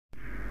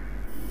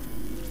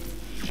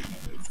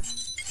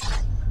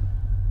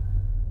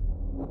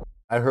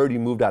I heard you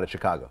moved out of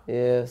Chicago.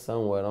 Yeah,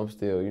 somewhat. I'm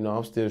still,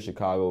 I'm still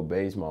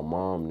Chicago-based. My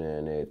mom there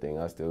and everything.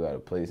 I still got a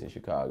place in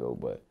Chicago,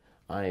 but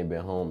I ain't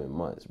been home in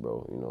months,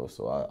 bro.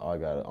 So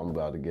I'm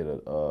about to get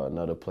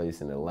another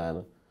place in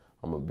Atlanta.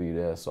 I'm gonna be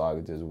there so I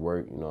can just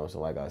work. So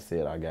like I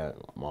said, I got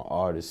my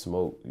artist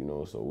Smoke.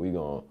 So we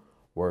gonna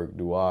work,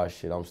 do our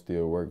shit. I'm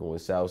still working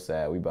with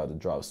Southside. We about to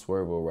drop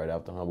Swervo right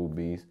after Humble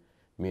Beast.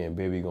 Me and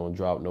Baby gonna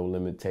drop No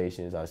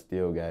Limitations. I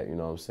still got,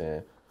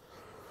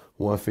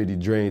 150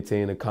 Dream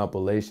Team, a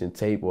compilation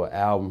tape or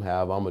album,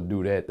 however I'm gonna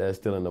do that. That's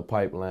still in the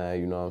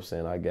pipeline,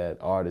 I got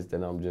artists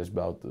that I'm just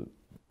about to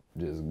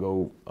just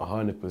go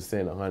 100%,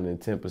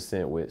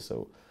 110% with.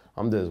 So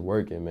I'm just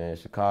working, man.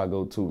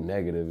 Chicago too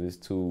negative. It's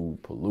too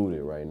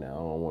polluted right now. I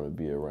don't want to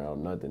be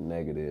around nothing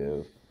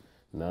negative.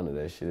 None of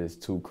that shit. It's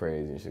too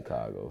crazy in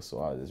Chicago.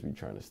 So I just be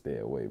trying to stay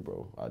away,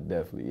 bro. I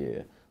definitely,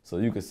 yeah. So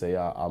you could say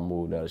I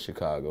moved out of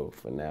Chicago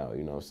for now,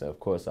 Of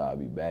course I'll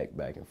be back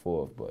and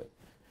forth, but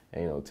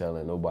ain't no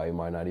telling. Nobody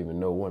might not even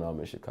know when I'm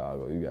in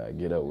Chicago. You gotta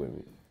get up with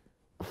me.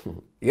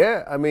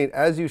 Yeah, I mean,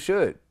 as you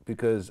should,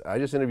 because I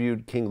just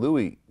interviewed King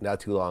Louis not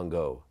too long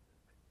ago,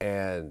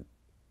 and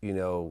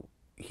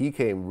he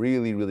came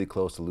really, really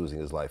close to losing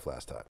his life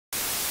last time.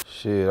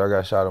 Shit, I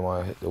got shot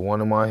in the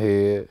one in my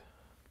head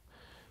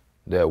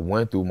that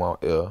went through my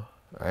ear.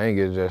 I ain't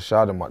get just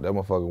shot in that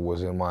motherfucker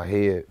was in my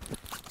head.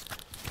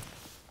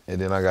 And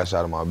then I got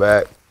shot in my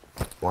back,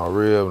 my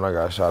rib, and I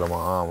got shot in my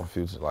arm a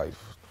few times.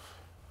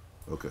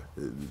 Okay.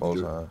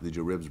 Did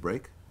your ribs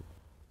break?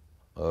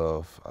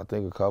 I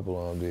think a couple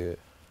of them did.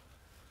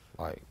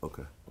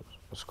 Okay.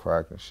 Was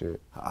cracking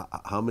shit.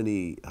 How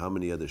many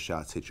other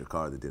shots hit your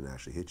car that didn't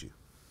actually hit you?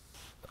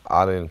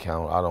 I didn't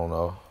count. I don't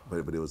know.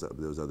 But there was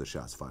other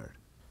shots fired.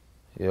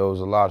 Yeah, it was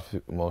a lot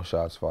more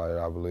shots fired,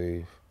 I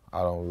believe.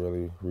 I don't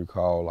really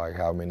recall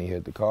how many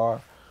hit the car.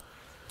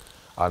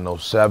 I know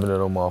 7 of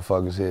them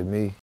motherfuckers hit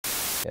me.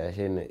 Yeah,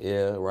 hit in the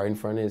air right in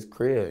front of his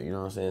crib,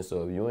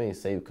 So if you ain't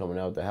safe coming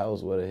out the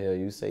house, where the hell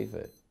you safe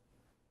at?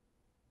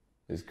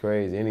 It's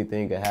crazy.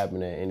 Anything can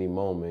happen at any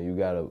moment. You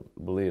gotta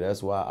believe.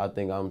 That's why I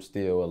think I'm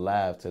still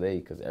alive today,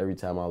 because every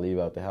time I leave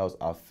out the house,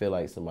 I feel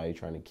like somebody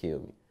trying to kill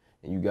me.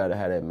 And you gotta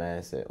have that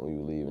mindset when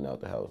you leaving out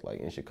the house,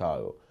 like in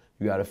Chicago.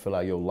 You gotta feel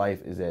like your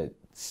life is at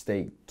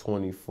stake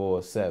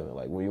 24/7.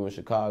 Like when you in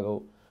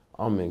Chicago,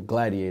 I'm in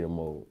gladiator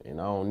mode,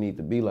 and I don't need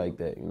to be like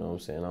that,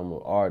 I'm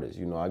an artist,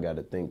 I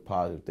gotta think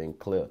positive, think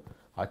clear.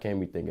 I can't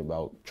be thinking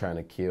about trying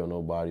to kill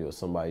nobody or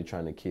somebody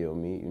trying to kill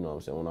me,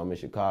 When I'm in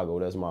Chicago,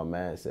 that's my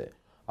mindset.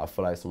 I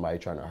feel like somebody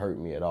trying to hurt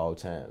me at all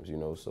times,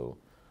 so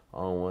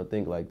I don't want to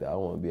think like that. I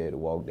want to be able to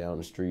walk down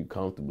the street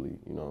comfortably,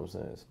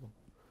 So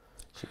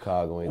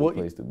Chicago ain't the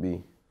place to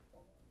be.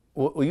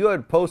 Well, you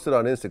had posted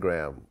on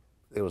Instagram,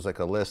 it was like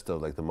a list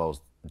of the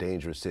most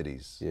dangerous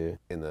cities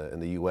in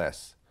the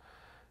U.S.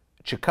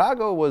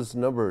 Chicago was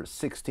number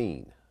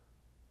 16.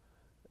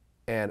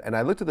 And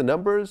I looked at the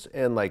numbers,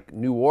 and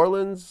New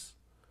Orleans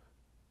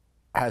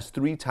has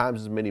 3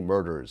 times as many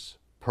murders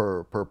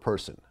per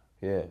person.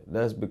 Yeah,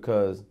 that's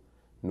because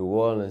New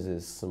Orleans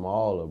is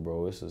smaller,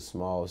 bro. It's a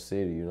small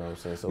city,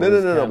 So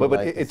no.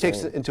 But it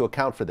takes into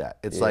account for that.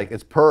 It's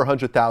it's per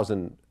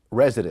 100,000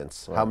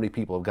 residents, how many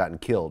people have gotten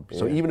killed.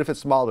 So even if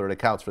it's smaller, it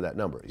accounts for that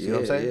number. You see what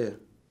I'm saying? Yeah.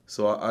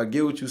 So I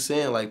get what you're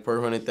saying. Per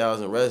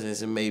 100,000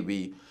 residents, it may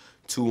be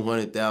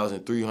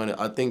 200,000, 300.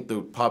 I think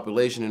the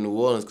population in New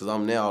Orleans, because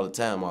I'm there all the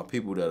time, my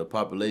people there, the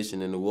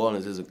population in New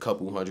Orleans is a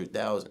couple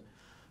 100,000.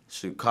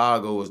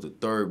 Chicago is the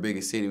 3rd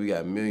biggest city. We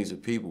got millions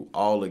of people.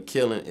 All the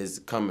killing is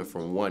coming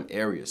from one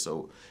area.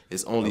 So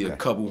it's only a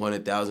couple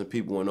 100,000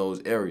 people in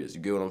those areas.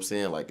 You get what I'm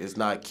saying? It's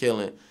not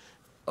killing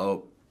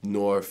up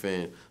north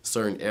and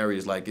certain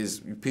areas.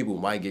 People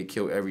might get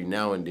killed every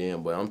now and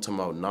then, but I'm talking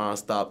about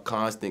nonstop,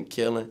 constant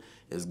killing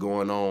is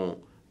going on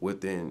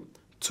within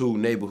 2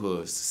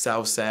 neighborhoods,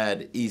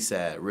 Southside,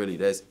 Eastside, really,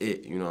 that's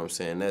it,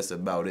 That's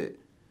about it.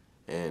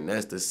 And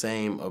that's the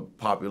same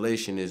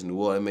population as New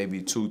Orleans,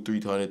 maybe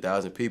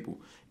 200,000-300,000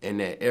 people in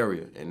that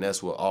area, and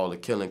that's where all the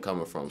killing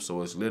coming from,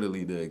 so it's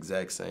literally the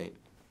exact same.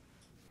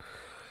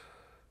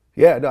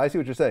 Yeah, no, I see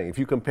what you're saying. If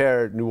you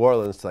compare New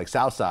Orleans to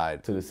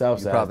Southside, to the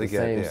Southside, it's the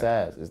same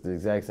size. It's the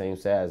exact same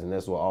size, and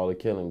that's where all the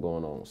killing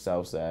going on,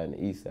 Southside and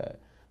Eastside.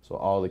 So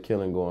all the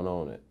killing going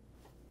on it.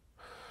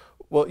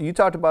 Well, you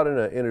talked about in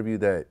an interview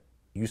that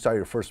you saw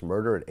your first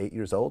murder at 8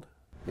 years old?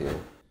 Yeah.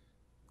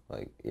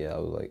 I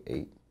was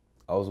 8.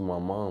 I was with my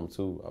mom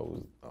too.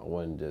 I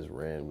wasn't just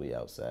randomly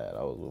outside.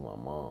 I was with my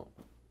mom.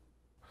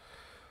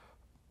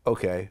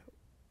 Okay.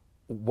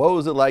 What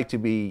was it like to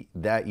be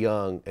that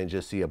young and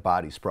just see a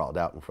body sprawled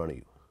out in front of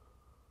you?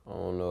 I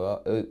don't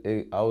know.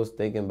 I was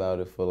thinking about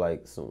it for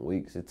some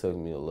weeks. It took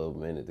me a little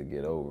minute to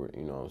get over it.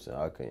 You know what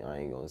I'm saying? I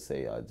ain't gonna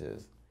say I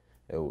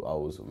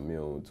was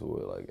immune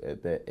to it.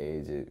 At that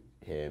age, it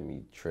had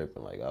me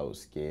tripping. I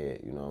was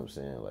scared. You know what I'm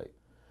saying?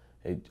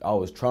 I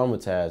was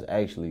traumatized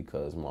actually,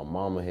 because my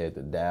mama had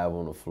to dive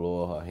on the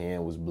floor. Her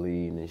hand was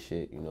bleeding and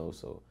shit.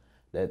 So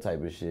that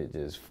type of shit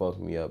just fucked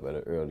me up at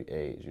an early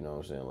age. You know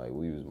what I'm saying?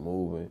 We was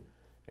moving,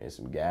 and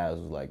some guys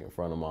was in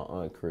front of my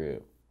aunt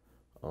crib.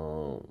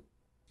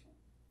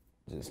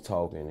 just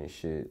talking and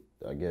shit.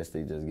 I guess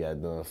they just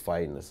got done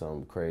fighting or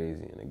something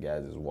crazy, and the guy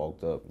just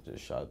walked up and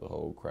just shot the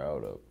whole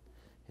crowd up.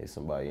 Hit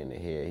somebody in the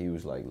head. He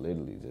was like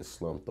literally just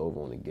slumped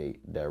over on the gate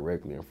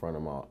directly in front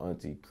of my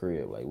auntie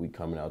crib. Like we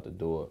coming out the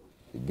door,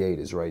 the gate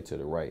is right to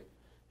the right.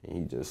 And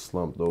he just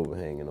slumped over,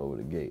 hanging over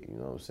the gate, you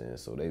know what I'm saying?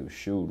 So they was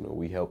shooting, and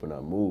we helping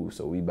her move,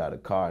 so we by the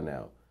car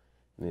now.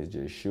 And it's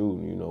just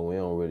shooting, you know,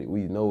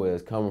 we know where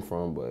it's coming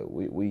from, but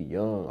we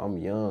young, I'm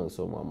young,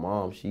 so my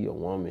mom, she a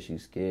woman,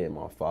 she's scared.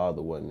 My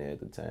father wasn't there at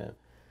the time.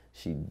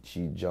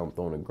 She jumped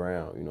on the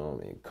ground, you know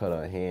what I mean, cut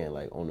her hand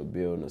like on the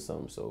building or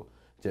something, so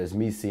just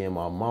me seeing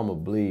my mama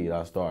bleed,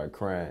 I started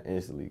crying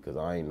instantly because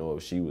I didn't know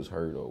if she was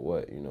hurt or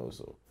what, you know.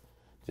 So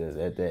just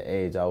at that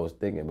age, I was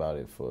thinking about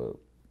it for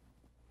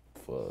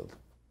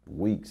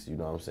weeks, you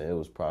know what I'm saying? It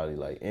was probably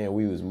like, and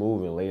we was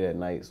moving late at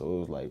night, so it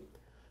was like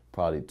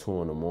probably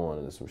 2 in the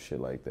morning or some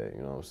shit like that,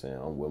 you know what I'm saying?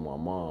 I'm with my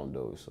mom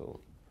though, so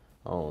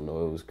I don't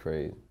know, it was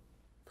crazy.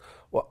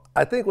 Well,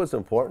 I think what's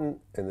important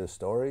in this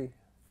story,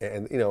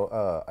 and you know,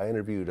 I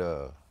interviewed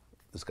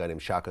this guy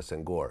named Shaka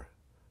Senghor.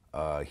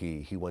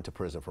 He went to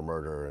prison for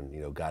murder and, you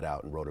know, got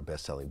out and wrote a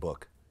best-selling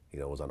book. You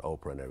know, was on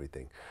Oprah and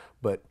everything.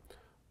 But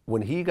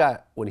when he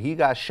got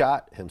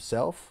shot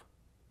himself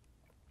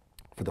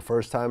for the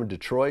first time in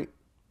Detroit,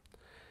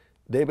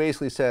 they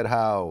basically said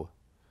how,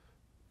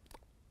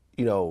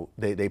 you know,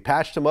 they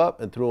patched him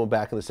up and threw him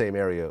back in the same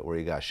area where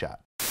he got shot.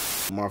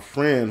 My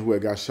friend who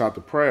had got shot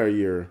the prior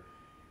year,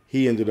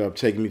 he ended up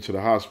taking me to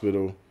the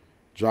hospital,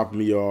 dropping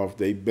me off.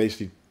 They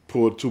basically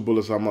pulled 2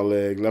 bullets out my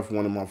leg, left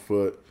one in my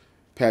foot,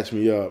 patched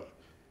me up,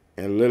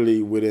 and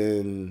literally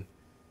within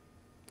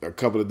a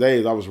couple of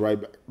days, I was right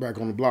back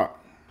on the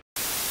block.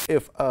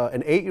 If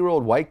an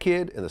 8-year-old white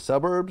kid in the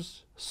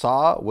suburbs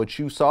saw what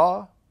you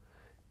saw,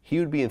 he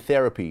would be in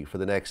therapy for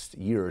the next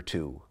year or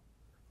 2,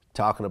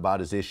 talking about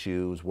his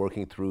issues,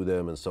 working through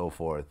them, and so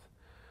forth.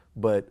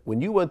 But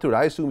when you went through it,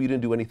 I assume you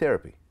didn't do any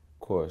therapy.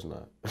 Of course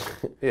not.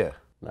 Yeah.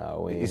 Nah,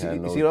 we ain't You see,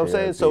 had no you see what I'm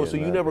saying? So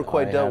you never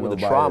quite dealt with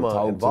the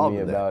trauma involved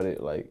in that. About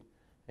it, like,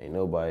 ain't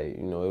nobody,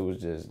 you know, it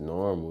was just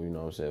normal, you know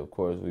what I'm saying? Of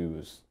course, we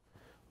was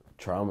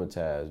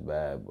traumatized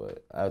bad,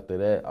 but after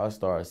that, I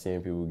started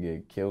seeing people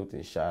get killed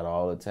and shot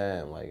all the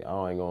time. Like,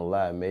 I ain't gonna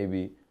lie,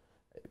 maybe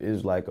it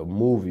was like a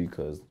movie,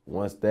 because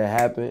once that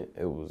happened,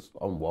 it was,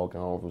 I'm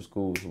walking home from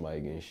school,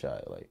 somebody getting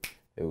shot. Like,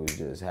 it was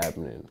just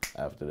happening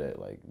after that.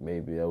 Like,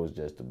 maybe that was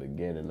just the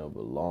beginning of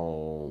a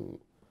long,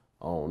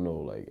 I don't know,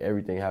 like,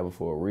 everything happened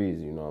for a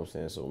reason, you know what I'm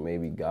saying? So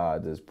maybe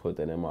God just put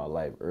that in my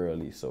life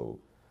early so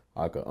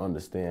I could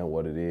understand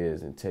what it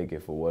is and take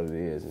it for what it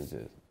is and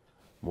just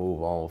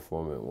move on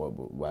from it. Well,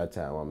 by the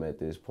time I'm at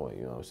this point,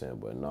 you know what I'm saying?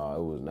 But no,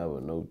 it was never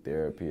no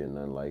therapy or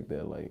nothing like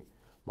that. Like,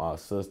 my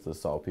sister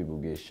saw people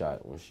get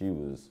shot when she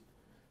was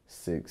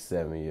 6,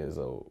 7 years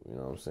old, you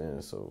know what I'm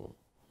saying? So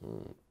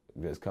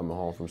just coming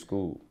home from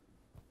school.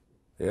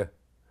 Yeah.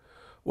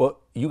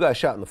 Well, you got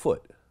shot in the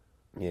foot.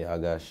 Yeah, I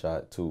got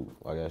shot too.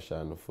 I got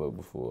shot in the foot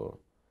before,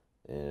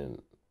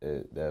 and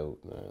that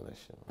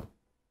shit.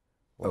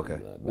 Okay.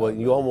 Well,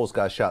 you almost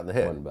got shot in the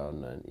head. Wasn't about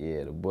nothing.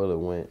 Yeah, the bullet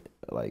went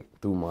like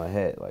through my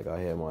head. Like, I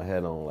had my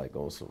head on like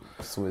on some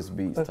Swiss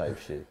Beats type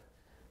shit,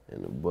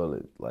 and the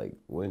bullet like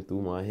went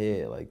through my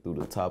head, like through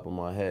the top of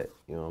my head.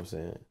 You know what I'm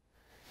saying?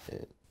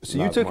 And so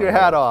you took your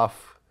hat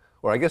off,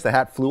 or I guess the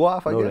hat flew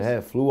off. I guess. No, the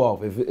hat flew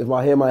off. If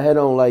I had my head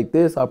on like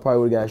this, I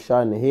probably would have got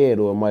shot in the head,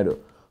 or it might have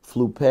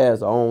flew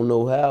past. I don't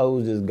know how. It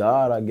was just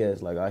God, I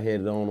guess. Like, I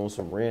had it on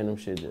some random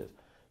shit, just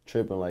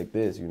tripping like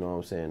this, you know what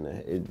I'm saying?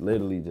 It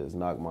literally just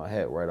knocked my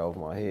hat right off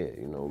my head,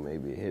 you know,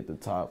 maybe it hit the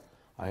top.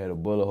 I had a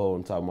bullet hole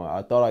on top of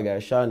I thought I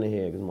got shot in the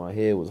head because my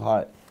head was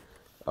hot.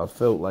 I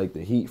felt like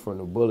the heat from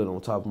the bullet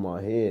on top of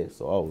my head,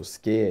 so I was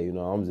scared, you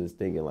know. I'm just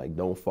thinking, like,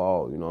 don't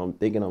fall, you know. I'm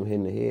thinking I'm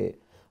hitting the head.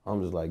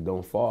 I'm just like,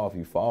 don't fall. If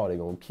you fall, they're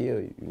going to kill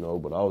you, you know.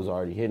 But I was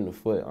already hitting the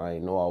foot. I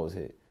didn't know I was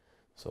hit.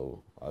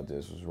 So I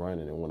just was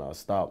running, and when I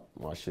stopped,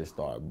 my shit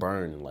started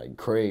burning like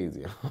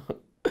crazy.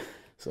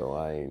 So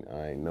I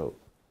ain't know.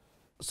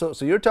 So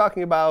you're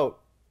talking about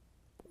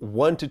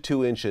 1 to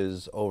 2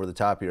 inches over the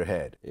top of your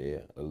head. Yeah,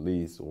 at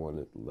least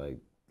like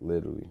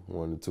literally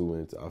 1 to 2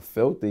 inches. I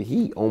felt the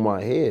heat on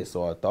my head,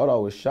 so I thought I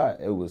was shot.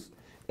 It was,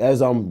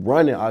 as I'm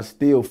running, I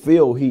still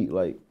feel heat,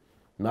 like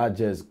not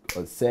just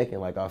a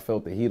second. Like, I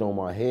felt the heat on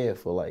my head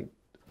for like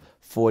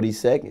 40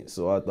 seconds.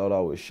 So I thought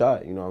I was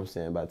shot, you know what I'm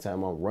saying? By the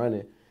time I'm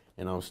running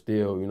and I'm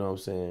still, you know what I'm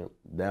saying,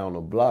 down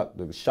the block,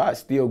 the shot's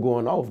still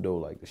going off though.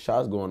 Like, the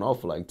shot's going off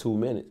for like 2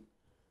 minutes.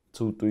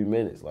 2-3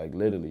 minutes, like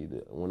literally.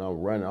 When I'm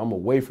running, I'm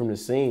away from the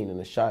scene and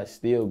the shot's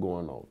still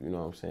going off, you know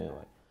what I'm saying?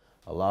 Like,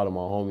 a lot of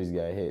my homies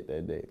got hit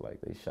that day, like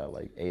they shot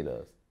like 8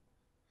 of us.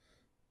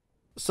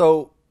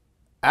 So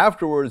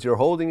afterwards, you're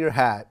holding your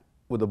hat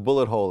with a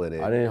bullet hole in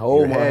it. I didn't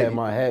hold my hat,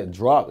 my hat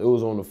dropped, it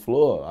was on the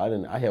floor. I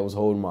was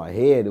holding my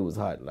head, it was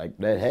hot, like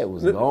that hat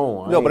was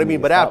gone. No, but I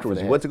mean, but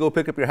afterwards, you went to go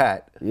pick up your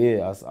hat.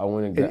 Yeah, I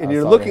went and got, and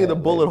you're looking at the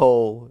bullet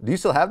hole. Do you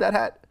still have that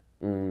hat?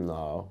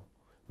 No.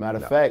 Matter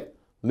of fact,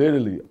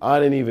 literally, I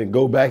didn't even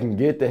go back and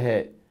get the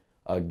hat.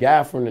 A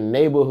guy from the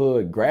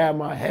neighborhood grabbed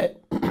my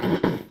hat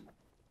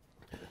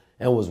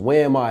and was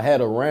wearing my hat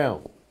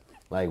around.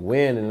 Like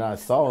when and I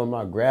saw him,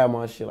 I grabbed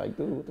my shit like,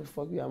 dude, what the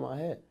fuck you got my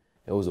hat?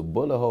 There was a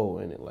bullet hole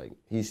in it. Like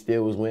he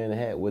still was wearing the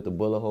hat with the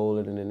bullet hole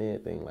in it and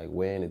everything, like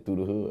wearing it through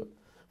the hood,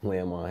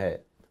 wearing my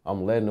hat.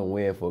 I'm letting him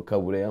wear it for a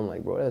couple days. I'm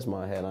like, bro, that's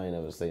my hat. I ain't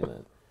never say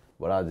nothing.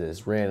 But I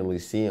just randomly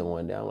see him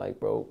one day. I'm like,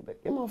 bro,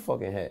 get my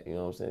fucking hat. You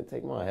know what I'm saying?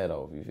 Take my hat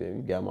off. You feel me?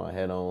 You got my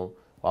hat on.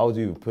 Why would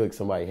you even pick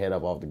somebody's head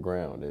up off the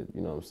ground that,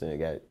 you know what I'm saying,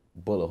 got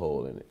bullet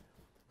hole in it?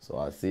 So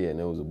I see it, and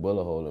there was a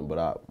bullet hole in it,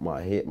 but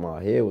my head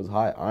was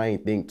high. I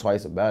ain't think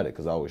twice about it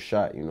because I was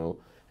shot, you know,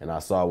 and I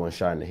saw one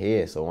shot in the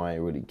head, so I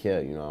ain't really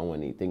care, you know. I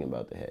wasn't even thinking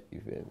about the hat, you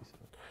feel me? So.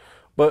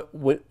 But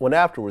when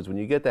afterwards, when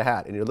you get the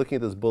hat and you're looking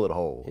at this bullet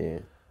hole,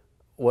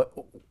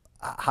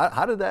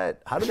 how did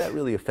that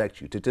really affect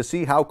you to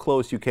see how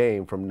close you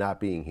came from not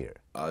being here?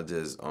 I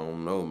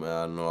don't know, man.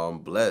 I know I'm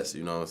blessed,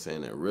 you know what I'm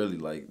saying? And really,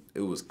 like,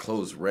 it was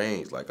close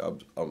range. Like,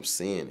 I'm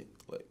seeing it.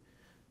 Like,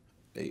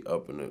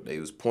 they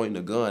was pointing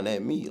a gun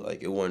at me.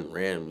 Like, it wasn't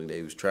randomly.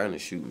 They was trying to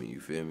shoot me, you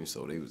feel me?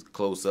 So they was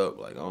close up.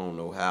 Like, I don't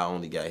know how I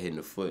only got hit in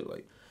the foot.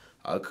 Like,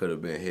 I could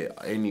have been hit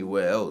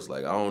anywhere else.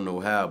 Like, I don't know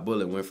how a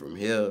bullet went from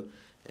here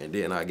and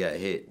then I got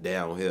hit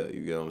down here.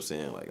 You get what I'm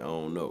saying? Like, I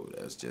don't know.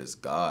 That's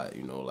just God,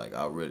 you know? Like,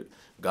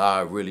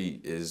 God really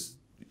is,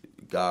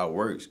 God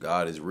works.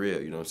 God is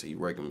real, you know what I'm saying? He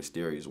works in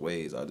mysterious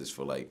ways. I just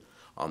feel like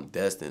I'm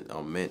destined.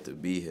 I'm meant to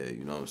be here,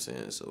 you know what I'm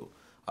saying? So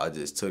I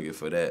just took it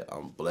for that.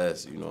 I'm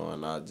blessed, you know,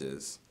 and I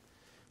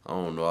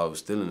don't know. I was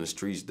still in the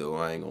streets, though.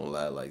 I ain't gonna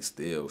lie. Like,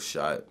 still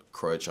shot,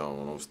 crutch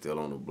on. I'm still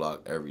on the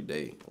block every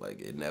day.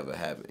 Like, it never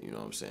happened, you know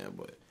what I'm saying?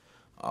 But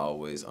I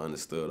always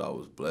understood I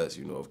was blessed,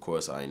 you know. Of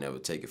course, I ain't never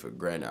take it for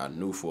granted. I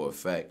knew for a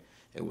fact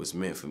it was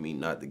meant for me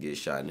not to get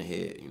shot in the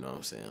head, you know what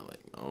I'm saying?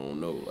 Like, I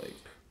don't know, like.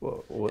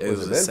 Well, it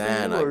was a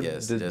sign, I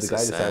guess. Did the guy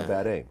just have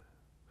bad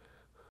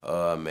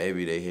aim?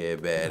 Maybe they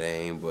had bad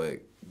aim, but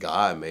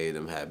God made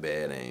them have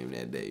bad aim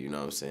that day, you know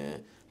what I'm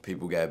saying?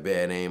 People got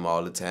bad aim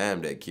all the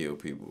time that kill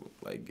people.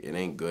 Like, it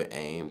ain't good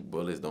aim.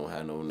 Bullets don't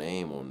have no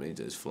name on them. They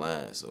just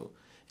flying. So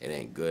it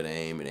ain't good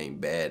aim. It ain't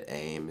bad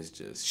aim. It's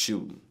just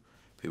shooting.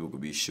 People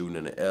could be shooting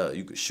in the air.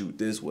 You could shoot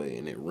this way,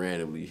 and it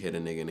randomly hit a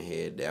nigga in the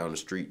head down the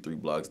street 3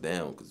 blocks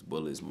down because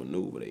bullets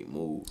maneuver. They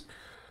move.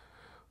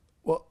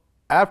 Well,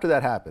 after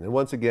that happened, and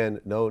once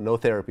again, no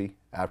therapy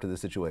after the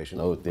situation.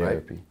 No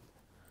therapy, right?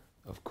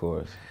 Of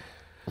course.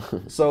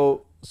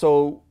 So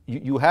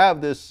you have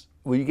this,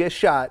 well, you get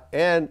shot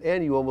and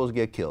you almost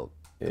get killed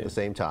at the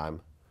same time.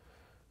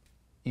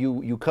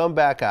 You come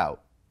back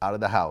out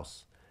of the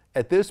house.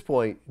 At this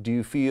point, do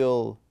you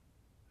feel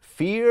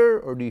fear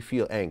or do you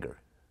feel anger?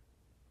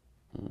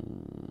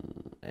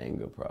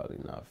 Anger, probably,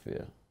 not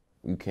fear.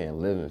 You can't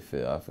live in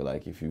fear. I feel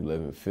like if you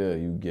live in fear,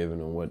 you giving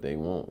them what they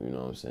want, you know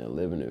what I'm saying?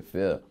 Living in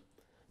fear,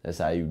 that's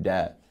how you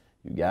die.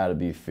 You gotta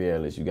be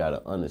fearless. You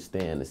gotta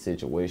understand the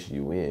situation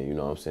you in, you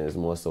know what I'm saying? It's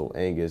more so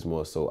anger, it's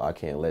more so I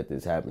can't let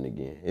this happen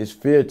again. It's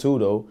fear too,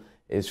 though.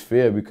 It's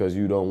fear because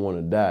you don't want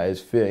to die.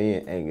 It's fear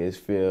and anger. It's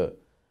fear,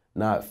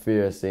 not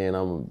fear saying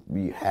I'm gonna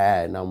be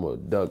hiding, I'm gonna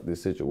duck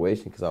this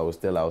situation because I was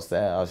still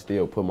outside. I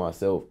still put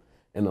myself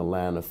in the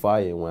line of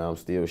fire when I'm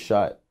still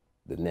shot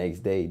the next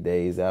day,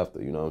 days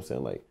after, you know what I'm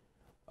saying? Like,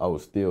 I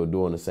was still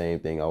doing the same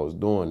thing I was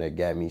doing that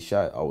got me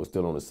shot. I was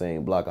still on the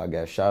same block I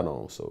got shot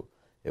on, so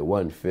it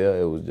wasn't fear,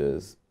 it was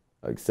just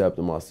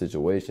accepting my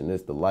situation.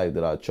 It's the life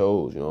that I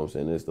chose, you know what I'm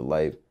saying? It's the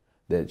life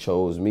that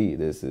chose me.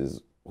 This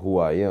is who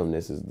I am.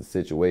 This is the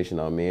situation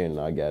I'm in, and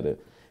I gotta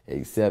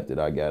accept it.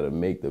 I gotta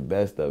make the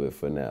best of it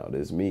for now.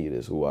 This me,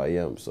 this who I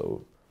am.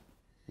 So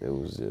it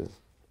was just,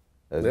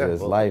 that's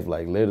just life.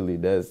 Like, literally,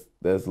 that's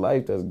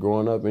life. That's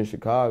growing up in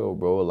Chicago,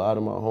 bro. A lot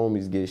of my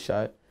homies get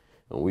shot,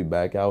 and we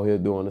back out here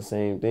doing the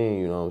same thing,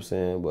 you know what I'm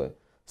saying? But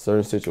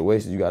certain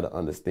situations, you got to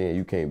understand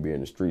you can't be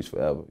in the streets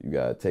forever. You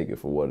got to take it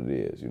for what it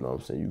is, you know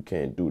what I'm saying? You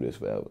can't do this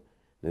forever.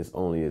 It's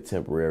only a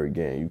temporary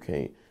gain. You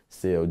can't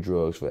sell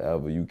drugs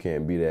forever. You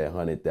can't be that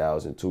 $100,000,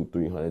 $200,000,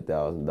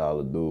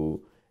 $300,000 dude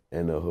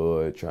in the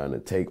hood trying to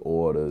take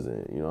orders,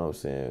 and, you know what I'm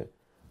saying?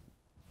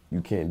 You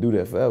can't do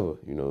that forever,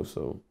 you know,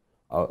 so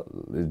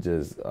it's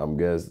just,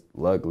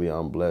 luckily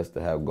I'm blessed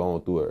to have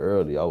gone through it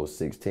early. I was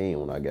 16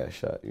 when I got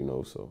shot, you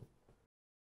know, so.